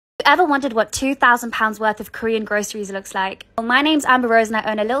Ever wondered what £2,000 worth of Korean groceries looks like? Well, my name's Amber Rose and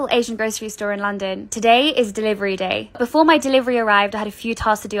I own a little Asian grocery store in London. Today is delivery day. Before my delivery arrived, I had a few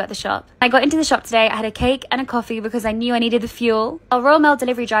tasks to do at the shop. I got into the shop today, I had a cake and a coffee because I knew I needed the fuel. Our Royal Mail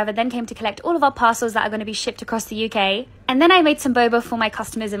delivery driver then came to collect all of our parcels that are going to be shipped across the UK. And then I made some boba for my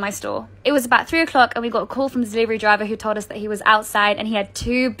customers in my store. It was about 3 o'clock and we got a call from the delivery driver who told us that he was outside and he had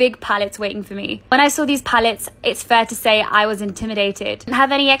 2 big pallets waiting for me. When I saw these pallets, it's fair to say I was intimidated. Didn't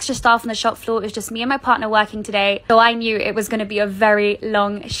have any extra staff on the shop floor, it was just me and my partner working today, so I knew it was going to be a very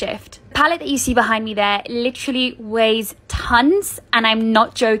long shift. The pallet that you see behind me there literally weighs tons, and I'm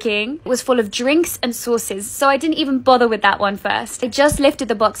not joking. It was full of drinks and sauces, so I didn't even bother with that one first. I just lifted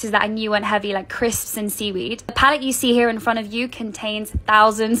the boxes that I knew weren't heavy, like crisps and seaweed. The pallet you see here in front of you contains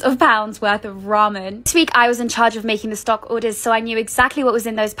thousands of pounds worth of ramen. This week I was in charge of making the stock orders, so I knew exactly what was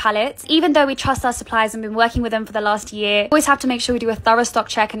in those pallets. Even though we trust our suppliers and been working with them for the last year, we always have to make sure we do a thorough stock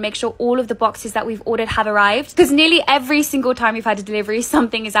check and make sure all of the boxes that we've ordered have arrived, because nearly every single time we've had a delivery,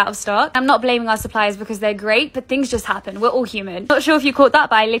 something is out of stock. I'm not blaming our suppliers because they're great, but things just happen. We're all human. Not sure if you caught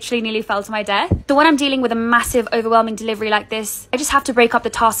that, but I literally nearly fell to my death. So when I'm dealing with a massive, overwhelming delivery like this, I just have to break up the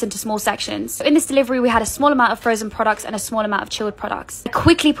tasks into small sections. So in this delivery, we had a small amount of frozen products and a small amount of chilled products. I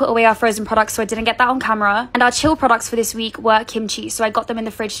quickly put away our frozen products so I didn't get that on camera. And our chilled products for this week were kimchi, so I got them in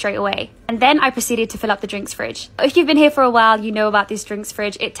the fridge straight away. And then I proceeded to fill up the drinks fridge. If you've been here for a while, you know about this drinks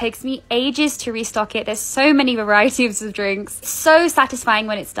fridge. It takes me ages to restock it. There's so many varieties of drinks. It's so satisfying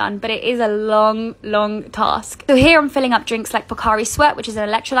when it's done, but it is a long task. So here I'm filling up drinks like Pocari Sweat, which is an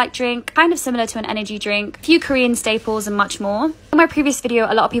electrolyte drink, kind of similar to an energy drink, a few Korean staples and much more. In my previous video,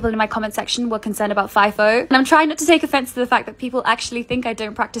 a lot of people in my comment section were concerned about FIFO, and I'm trying not to take offense to the fact that people actually think I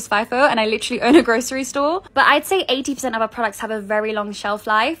don't practice FIFO and I literally own a grocery store. But I'd say 80% of our products have a very long shelf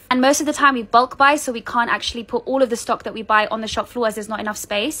life, and most of the time we bulk buy, so we can't actually put all of the stock that we buy on the shop floor as there's not enough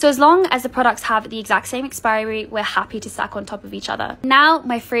space. So as long as the products have the exact same expiry, we're happy to stack on top of each other. Now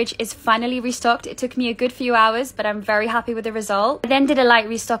my fridge is finally restocked. It took me a good few hours, but I'm very happy with the result. I then did a light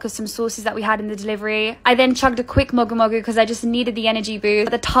restock of some sauces that we had in the delivery. I then chugged a quick mogu mogu because I just needed the energy boost.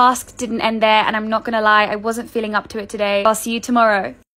 But the task didn't end there, and I'm not gonna lie, I wasn't feeling up to it today. I'll see you tomorrow.